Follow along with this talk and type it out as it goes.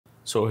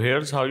So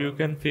here's how you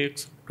can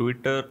fix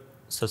Twitter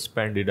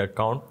suspended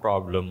account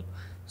problem.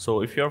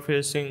 So if you're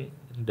facing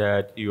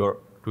that your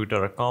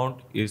Twitter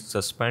account is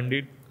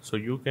suspended, so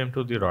you came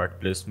to the right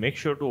place. Make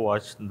sure to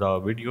watch the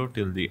video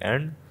till the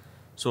end.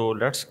 So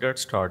let's get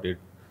started.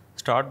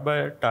 Start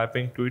by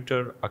typing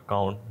Twitter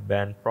account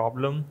ban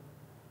problem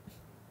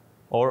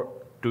or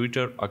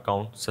Twitter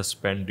account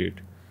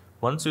suspended.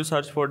 Once you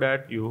search for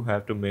that, you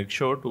have to make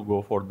sure to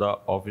go for the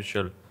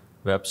official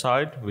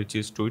website, which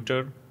is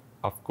Twitter,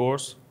 of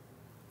course.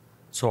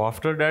 So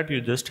after that, you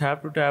just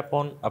have to tap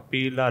on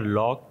appeal a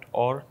locked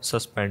or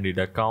suspended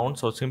account.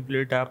 So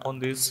simply tap on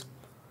this.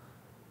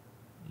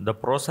 The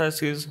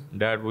process is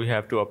that we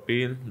have to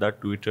appeal the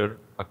Twitter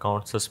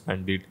account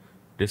suspended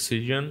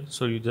decision.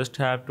 So you just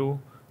have to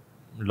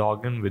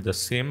log in with the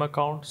same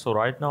account. So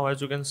right now, as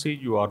you can see,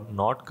 you are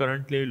not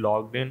currently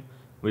logged in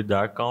with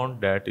the account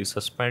that is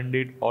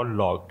suspended or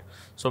locked.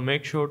 So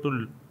make sure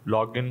to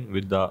log in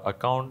with the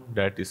account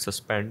that is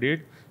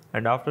suspended,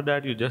 and after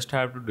that you just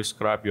have to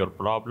describe your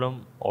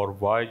problem or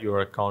why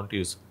your account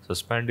is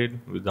suspended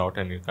without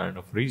any kind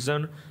of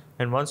reason.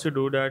 And once you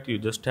do that, you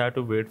just have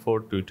to wait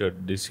for Twitter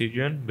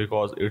decision,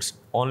 because it's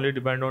only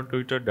depend on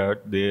Twitter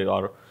that they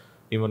are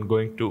even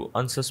going to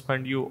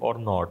unsuspend you or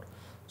not.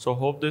 So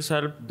hope this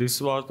helped.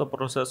 This was the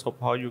process of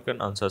how you can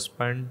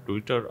unsuspend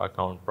Twitter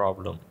account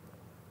problem.